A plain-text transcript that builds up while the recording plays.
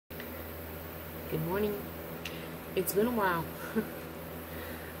Good morning. It's been a while.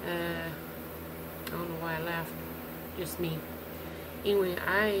 I don't know why I laughed. Just me. Anyway,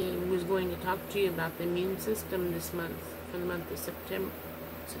 I was going to talk to you about the immune system this month, for the month of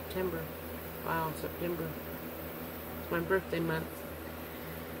September. Wow, September. It's my birthday month.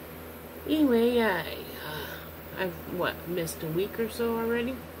 Anyway, I've, missed a week or so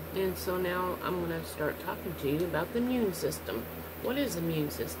already? And so now I'm going to start talking to you about the immune system. What is the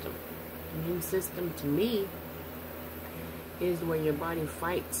immune system? The immune system, to me, is where your body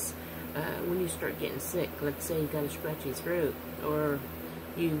fights when you start getting sick. Let's say you got a scratchy throat, or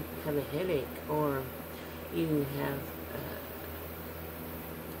you have a headache, or you have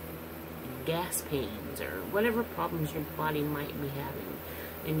gas pains, or whatever problems your body might be having,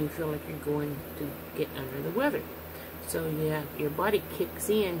 and you feel like you're going to get under the weather. So yeah, your body kicks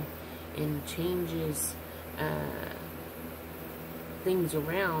in and changes things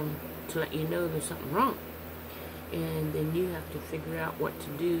around to let you know there's something wrong. And then you have to figure out what to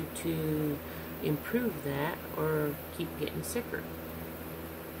do to improve that or keep getting sicker.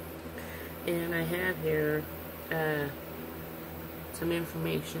 And I have here some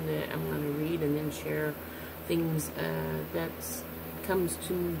information that I'm going to read and then share things that comes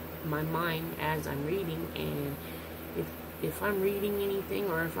to my mind as I'm reading. And if I'm reading anything,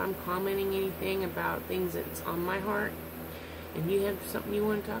 or if I'm commenting anything about things that's on my heart, and you have something you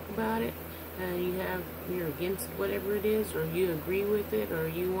want to talk about it, you're against whatever it is, or you agree with it, or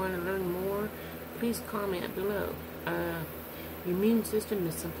you want to learn more, please comment below. Your immune system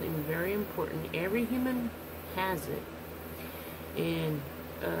is something very important. Every human has it, and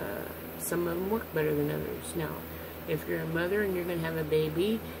some of them work better than others. Now, if you're a mother and you're going to have a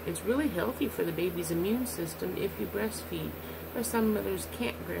baby, it's really healthy for the baby's immune system if you breastfeed. But some mothers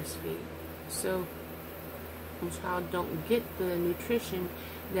can't breastfeed, so the child don't get the nutrition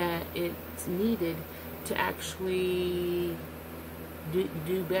that it's needed to actually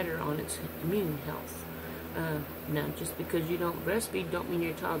do better on its immune health. Now, just because you don't breastfeed don't mean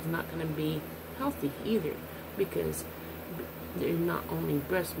your child's not going to be healthy either, because there's not only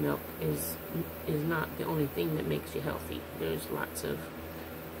breast milk is not the only thing that makes you healthy. There's lots of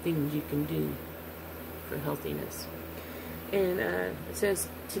things you can do for healthiness. And it says,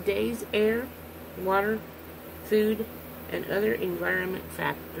 today's air, water, food, and other environment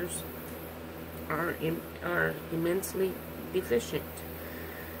factors are immensely deficient.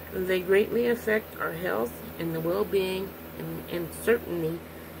 They greatly affect our health and the well-being, and certainly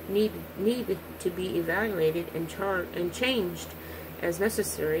need to be evaluated and changed as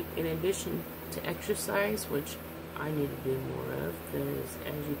necessary, in addition to exercise, which I need to do more of, because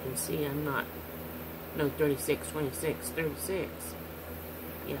as you can see, I'm not 36, 26, 36.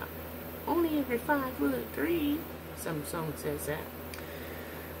 Yeah. Only if you're 5'3". Some song says that.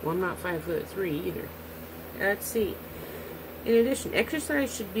 Well, I'm not 5'3" either. Let's see. In addition,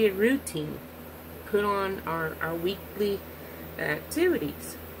 exercise should be a routine put on our weekly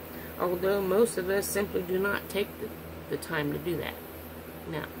activities, although most of us simply do not take the time to do that.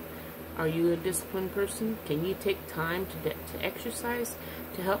 Now, are you a disciplined person? Can you take time to exercise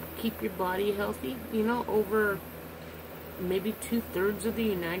to help keep your body healthy? You know, over maybe 2/3 of the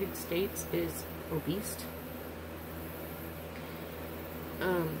United States is obese.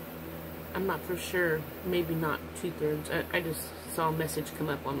 I'm not for sure. Maybe not 2/3. I just saw a message come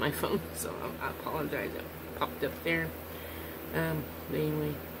up on my phone, so I apologize. It popped up there. But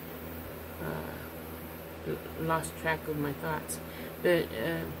anyway, lost track of my thoughts. But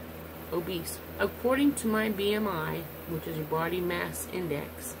obese. According to my BMI, which is your body mass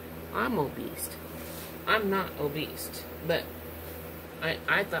index, I'm obese. I'm not obese, but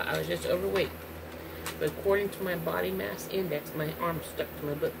I thought I was just overweight. But according to my body mass index, my arm stuck to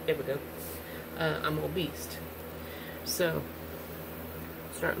my butt. There we go. I'm obese. So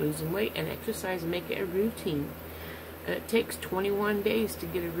start losing weight and exercise and make it a routine. It takes 21 days to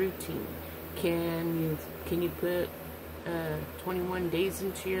get a routine. Can you put 21 days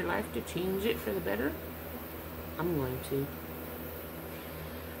into your life to change it for the better? I'm going to.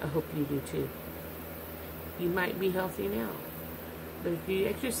 I hope you do too. You might be healthy now, but if you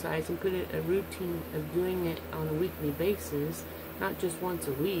exercise and put a routine of doing it on a weekly basis, not just once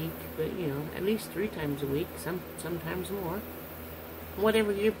a week, but at least 3 times a week, sometimes more,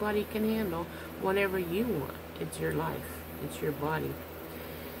 whatever your body can handle, whatever you want. It's your life, it's your body,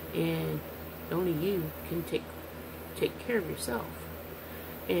 and only you can take care of yourself.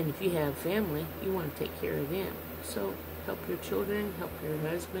 And if you have family, you want to take care of them. So help your children, help your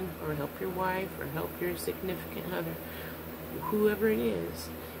husband, or help your wife, or help your significant other, whoever it is,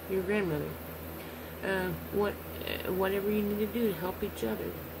 your grandmother. Whatever you need to do to help each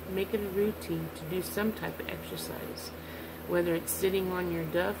other. make it a routine to do some type of exercise. Whether it's sitting on your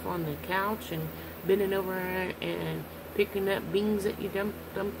duff on the couch and bending over and picking up beans that you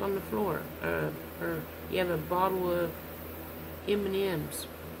dumped on the floor, or you have a bottle of M&Ms,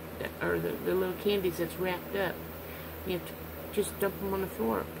 or the little candies that's wrapped up. You have to just dump them on the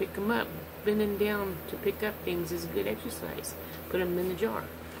floor, pick them up. Bending down to pick up things is a good exercise. Put them in the jar.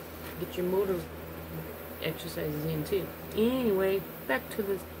 Get your motor exercises in too. Anyway, back to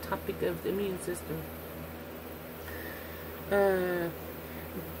the topic of the immune system. To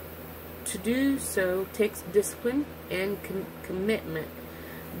do so takes discipline and commitment,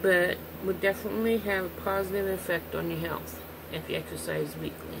 but would definitely have a positive effect on your health if you exercise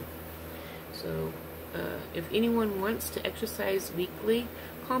weekly. So if anyone wants to exercise weekly,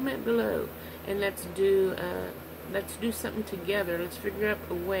 comment below, and let's do something together. Let's figure out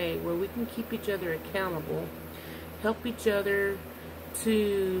a way where we can keep each other accountable, help each other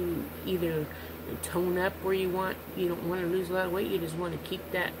to either tone up where you don't want to lose a lot of weight, you just want to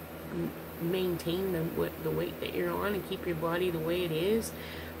keep that, maintain the weight that you're on and keep your body the way it is,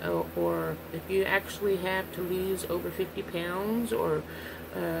 or if you actually have to lose over 50 pounds, or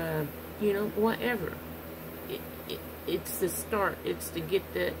whatever. It's the start. It's to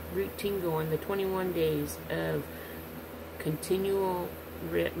get the routine going, the 21 days of continual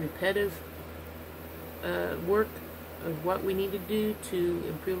repetitive work of what we need to do to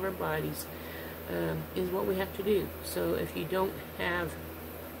improve our bodies is what we have to do. So if you don't have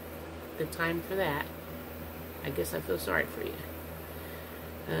the time for that, I guess I feel sorry for you.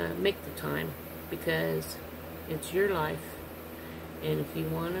 Make the time, because it's your life, and if you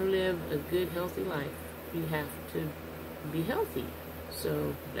want to live a good, healthy life, you have to be healthy.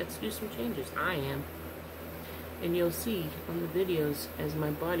 So let's do some changes. I am. And you'll see on the videos as my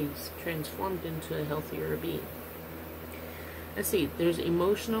body's transformed into a healthier being. Let's see, there's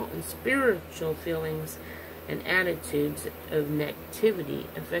emotional and spiritual feelings and attitudes of negativity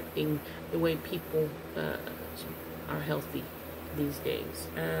affecting the way people are healthy these days.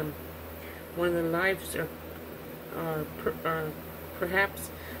 One of the lives are perhaps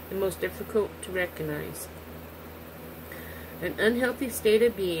the most difficult to recognize. An unhealthy state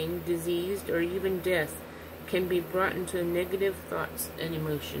of being, diseased, or even death can be brought into negative thoughts and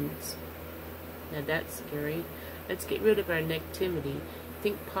emotions. Now that's scary. Let's get rid of our negativity.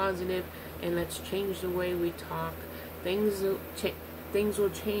 Think positive, and let's change the way we talk. Things will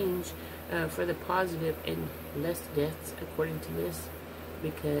change for the positive, and less deaths according to this,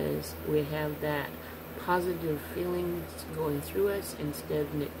 because we have that positive feelings going through us instead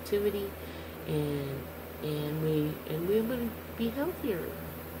of negativity, and we're able to be healthier.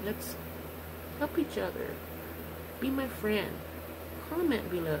 Let's help each other. Be my friend. Comment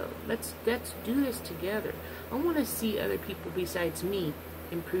below. Let's do this together. I want to see other people besides me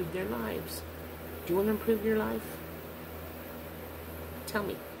improve their lives. Do you want to improve your life? Tell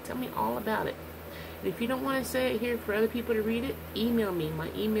me all about it. And if you don't want to say it here for other people to read it, email me. My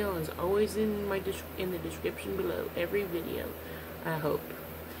email is always in the description below every video, I hope.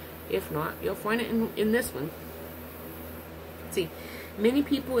 If not, you'll find it in this one. Let's see, many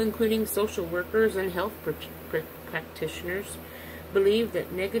people, including social workers and health practitioners, believe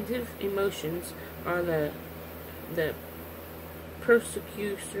that negative emotions are the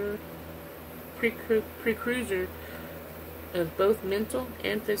precursor of both mental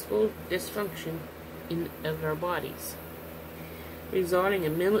and physical dysfunction of our bodies, resulting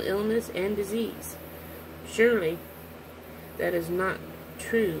in mental illness and disease. Surely that is not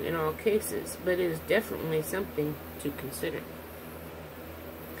true in all cases, but it is definitely something to consider.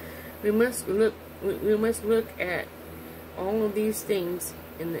 We must look at all of these things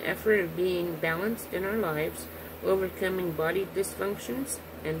in the effort of being balanced in our lives, overcoming body dysfunctions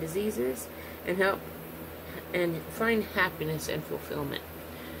and diseases, and find happiness and fulfillment.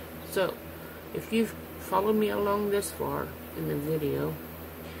 So, if you've followed me along this far in the video,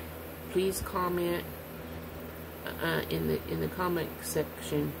 please comment in the comment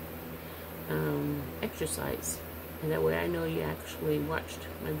section exercise, and that way I know you actually watched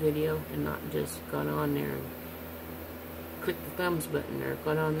my video and not just got on there and clicked the thumbs button, or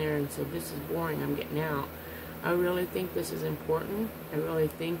got on there and said, this is boring, I'm getting out. I really think this is important. I really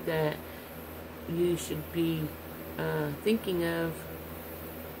think that you should be thinking of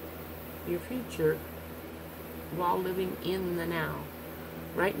your future while living in the now.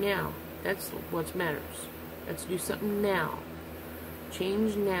 Right now, that's what matters. Let's do something now.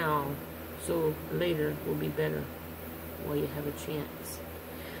 Change now, so later will be better while you have a chance.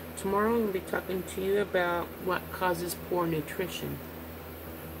 Tomorrow I'm going to be talking to you about what causes poor nutrition,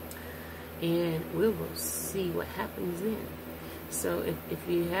 and we will see what happens then. So if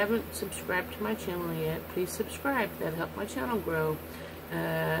you haven't subscribed to my channel yet, please subscribe. That'll help my channel grow.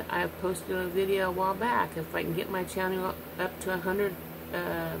 I posted a video a while back. If I can get my channel up to 100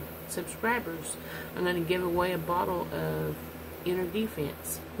 subscribers, I'm going to give away a bottle of Inner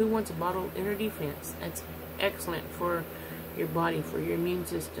Defense. Who wants a bottle of Inner Defense? That's excellent for your body, for your immune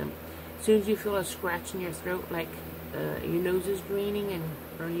system. As soon as you feel a scratch in your throat, like your nose is draining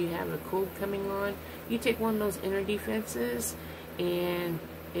or you have a cold coming on, you take one of those Inner Defenses and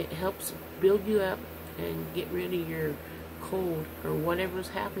it helps build you up and get rid of your cold or whatever's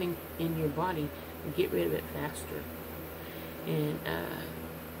happening in your body and get rid of it faster. And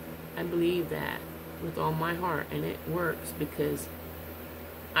I believe that with all my heart, and it works because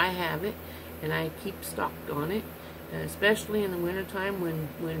I have it and I keep stocked on it, especially in the wintertime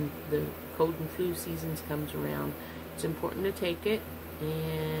when the cold and flu seasons comes around. It's important to take it,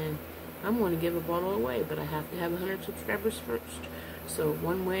 and I'm going to give a bottle away, but I have to have 100 subscribers first. So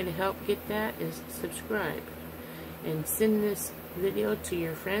one way to help get that is subscribe and send this video to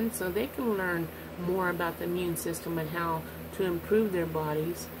your friends so they can learn more about the immune system and how to improve their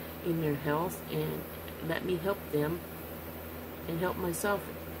bodies in their health, and let me help them and help myself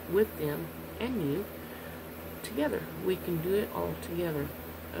with them and you together. We can do it all together.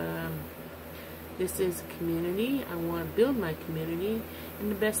 This is community. I want to build my community, and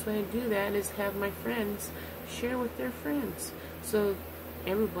the best way to do that is have my friends share with their friends so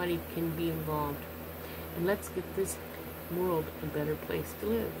everybody can be involved, and let's get this world a better place to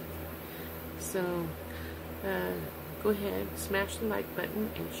live. So go ahead, smash the like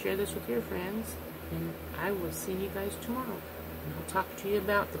button and share this with your friends, and I will see you guys tomorrow, and I'll talk to you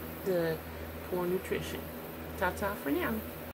about the poor nutrition. Ta-ta for now.